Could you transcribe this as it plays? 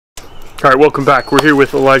Alright, welcome back. We're here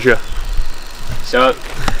with Elijah. What's up?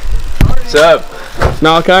 What's up?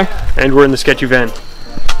 Malachi. And we're in the sketchy van.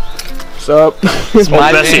 What's up? It's old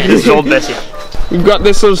Bessie. This is old Bessie. We've got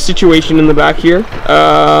this little situation in the back here.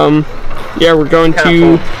 Yeah, we're going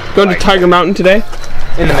to Tiger Mountain today.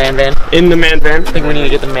 In the man van. In the man van. I think we need to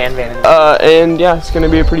get the man van. And yeah, it's gonna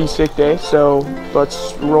be a pretty sick day. So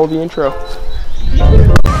let's roll the intro.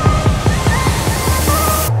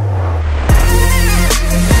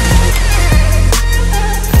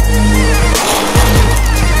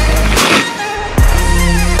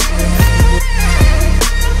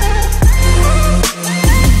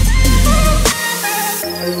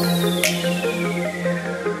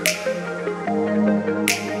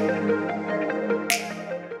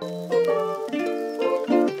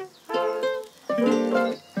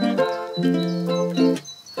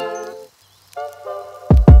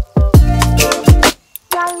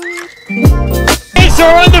 So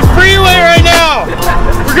we're on the freeway right now.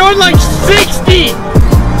 We're going like 60,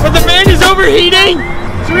 but the van is overheating,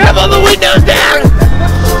 so we have all the windows down.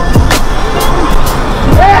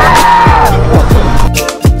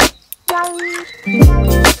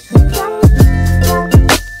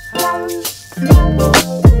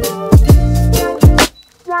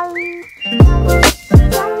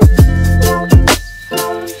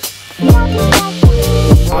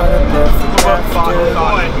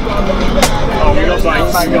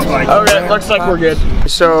 Okay, looks like we're good.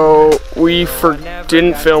 So we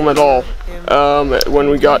didn't film at all when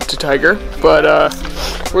we got to Tiger, but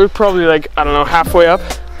we're probably like, I don't know, halfway up.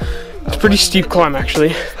 It's a pretty steep climb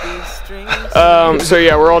actually. So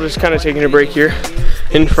yeah, we're all just kind of taking a break here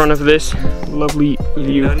in front of this lovely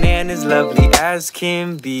view. Nan is lovely as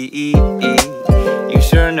can be. You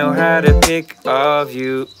sure know how to pick a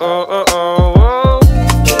view. Oh, oh, oh, oh.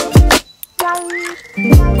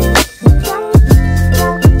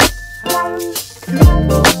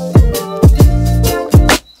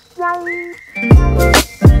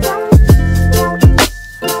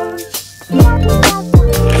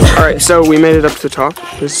 Alright, so we made it up to the top.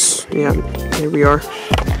 Yeah, here we are.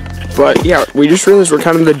 But yeah, we just realized we're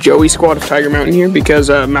kind of the Joey squad of Tiger Mountain here because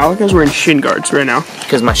Malachi's wearing shin guards right now.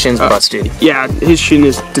 Because my shin's busted. Yeah, his shin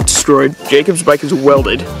is destroyed. Jacob's bike is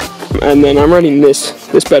welded. And then I'm riding this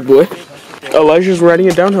bad boy. Elijah's riding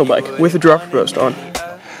a downhill bike with a dropper post on.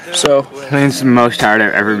 So I think it's the most tired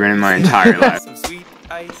I've ever been in my entire life. Some sweet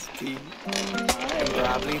iced tea. I'm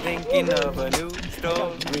probably thinking of a new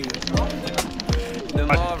story. The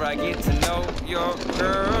more I get to know your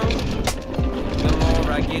girl, the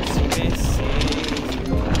more I get to miss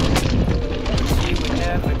you. She would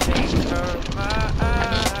never change her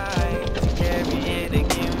mind to carry it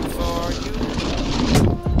again for you.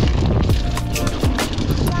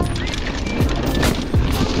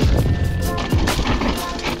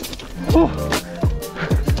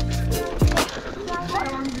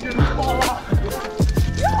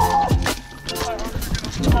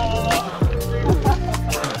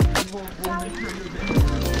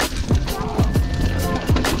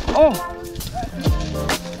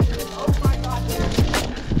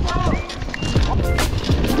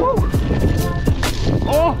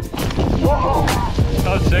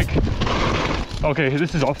 That was sick. Okay,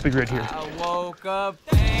 this is off the grid here. I woke up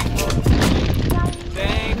thankful for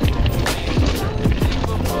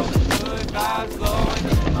the good vibes blowing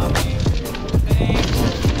in my veins.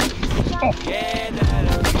 Thankful, yeah, that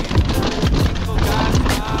I feel. Thankful God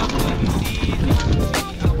smiled when He sees me.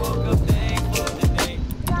 I woke up thankful today.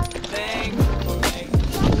 Thankful for me.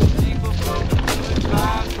 Thankful for the good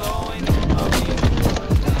vibes blowing in my veins.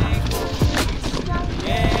 Thankful,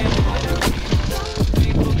 yeah, that I feel.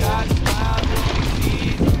 Thankful God smiled when He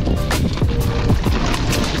sees me.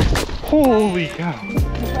 Holy cow.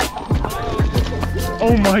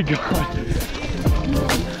 Oh my god.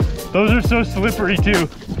 Those are so slippery too.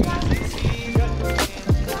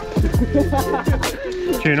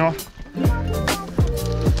 Chain off.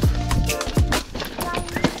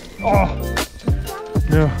 Oh.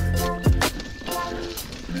 No.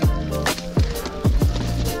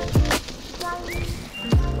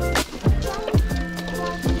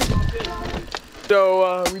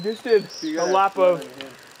 So we just did a lap of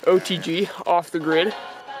OTG off the grid.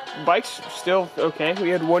 Bike's still okay. We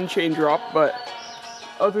had one chain drop, but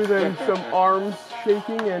other than some arms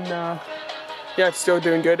shaking and yeah, it's still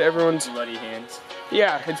doing good. Everyone's Muddy hands.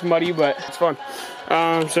 Yeah, it's muddy, but it's fun.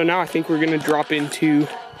 So now I think we're gonna drop into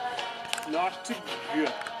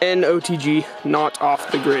NOTG, not off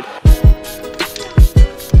the grid.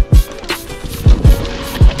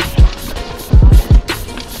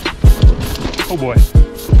 Oh boy.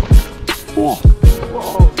 Oh.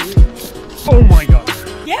 Oh my god.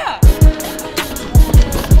 Yeah.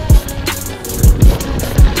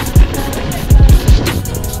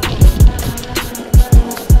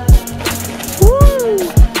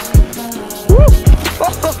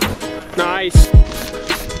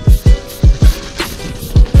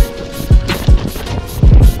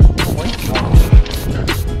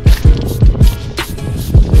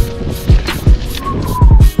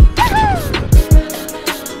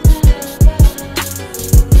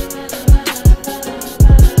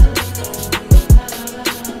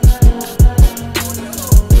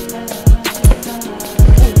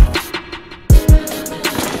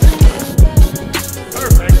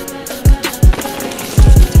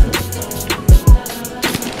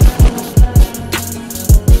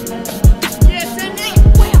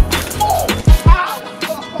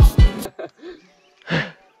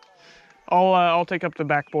 I'll take up the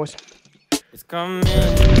back, boys. It's coming.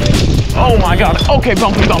 Oh my god. Okay,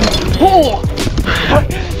 bumpy. Oh!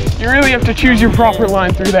 You really have to choose your proper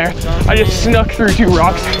line through there. I just snuck through 2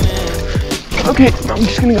 rocks. Okay, I'm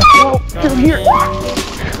just gonna go through here.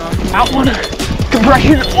 Out one.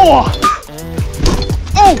 Compression. Oh!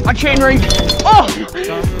 Oh! I chain ring. Oh!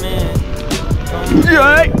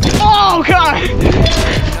 Yeah. Oh god!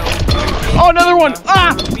 Oh, another one.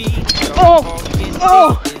 Ah! Oh!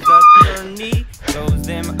 Oh!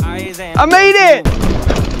 I made it!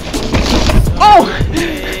 Oh!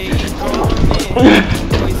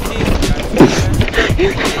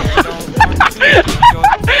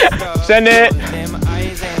 Send it.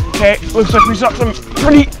 Okay, looks like we saw some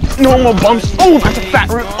pretty normal bumps. Oh, that's a fat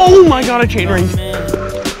root. Oh my god, a chain ring.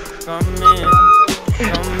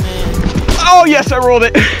 Oh yes, I rolled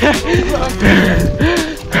it.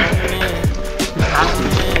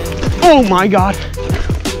 Oh my god.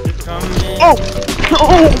 Oh.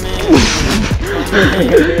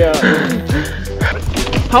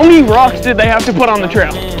 How many rocks did they have to put on the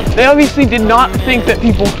trail? They obviously did not think that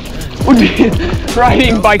people would be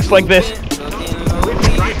riding bikes like this.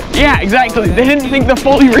 Yeah, exactly. They didn't think the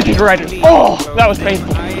fully rigid riders. Oh, that was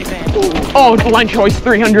painful. Oh, line choice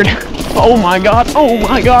 300. Oh my god. Oh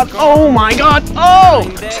my god. Oh my god. Oh!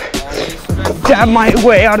 Dab my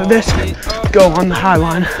way out of this. Go on the high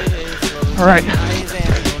line. All right.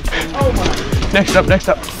 Next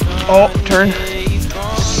up. Oh, turn.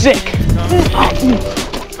 Sick.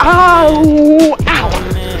 Ow! Ow!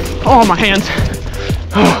 Oh, my hands.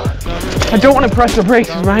 Oh. I don't want to press the brakes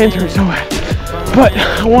because my hands hurt so bad. But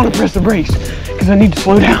I want to press the brakes because I need to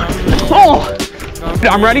slow down. Oh!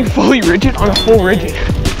 I'm riding fully rigid on a full rigid.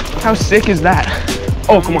 How sick is that?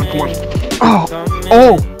 Oh, come on.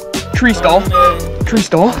 Oh! Tree stall.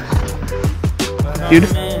 Dude.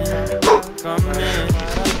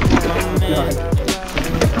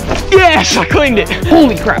 Yes, I cleaned it.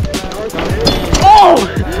 Holy crap. Oh!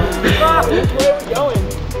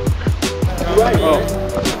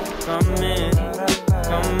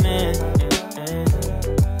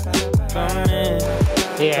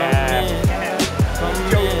 Yeah.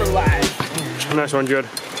 Nice one, Judd.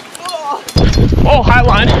 Oh, high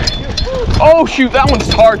line. Oh, shoot, that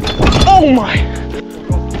one's hard. Oh, my.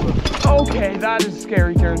 Okay, that is a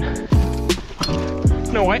scary turn.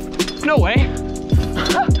 No way.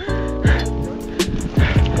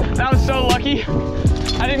 That was so lucky.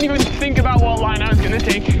 I didn't even think about what line I was gonna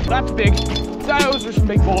take. That's big. Those are some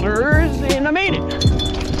big boulders, and I made it.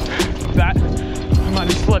 That, I might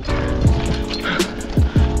have slipped.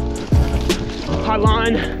 High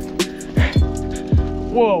line.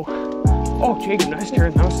 Whoa. Oh, Jacob, nice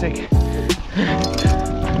turn. That was sick.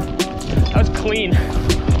 That was clean.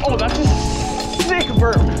 Oh, that's a sick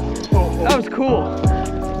berm. That was cool.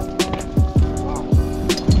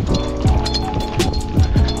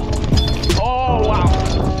 Oh, wow.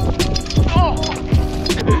 Oh.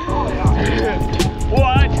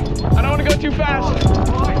 What? I don't want to go too fast.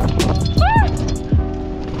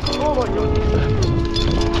 Oh my god.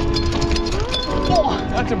 Oh,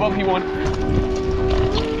 that's a bumpy one.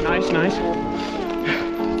 Nice. Nice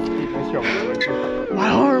job. My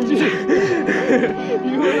arms. You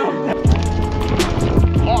went up.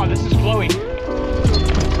 Oh, this is flowy.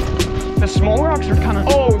 The small rocks are kind of.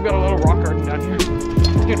 Oh, we've got a little rock garden down here.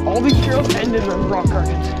 Dude, all these trails end in the rock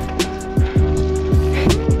gardens.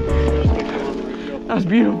 That was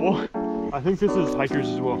beautiful. I think this is hikers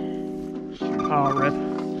as well. Oh, rip.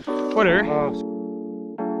 Whatever.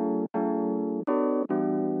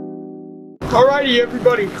 Alrighty,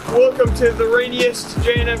 everybody. Welcome to the rainiest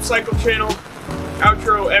J&M Cycle channel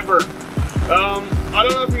outro ever. I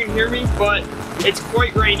don't know if you can hear me, but it's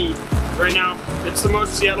quite rainy right now. It's the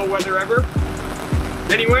most Seattle weather ever.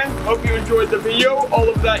 Anyway, hope you enjoyed the video. All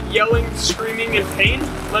of that yelling, screaming, and pain.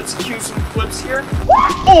 Let's cue some clips here.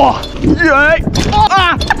 Oh! Yeah!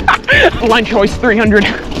 Ah! Line choice 300.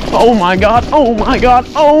 Oh my god. Oh my god.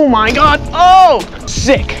 Oh my god. Oh!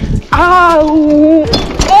 Sick. Ow!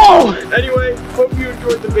 Oh! Anyway, hope you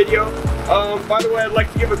enjoyed the video. By the way, I'd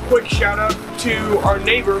like to give a quick shout out to our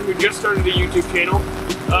neighbor who just started a YouTube channel.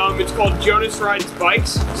 It's called Jonas Rides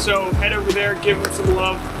Bikes. So head over there, give him some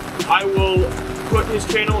love. I will put his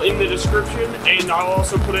channel in the description, and I'll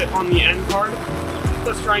also put it on the end card.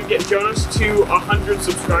 Let's try and get Jonas to 100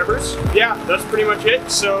 subscribers. Yeah, that's pretty much it.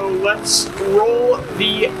 So let's roll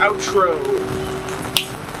the outro.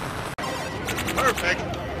 Perfect.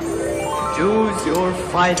 Choose your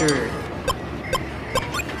fighter.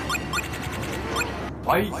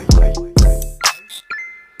 Fight.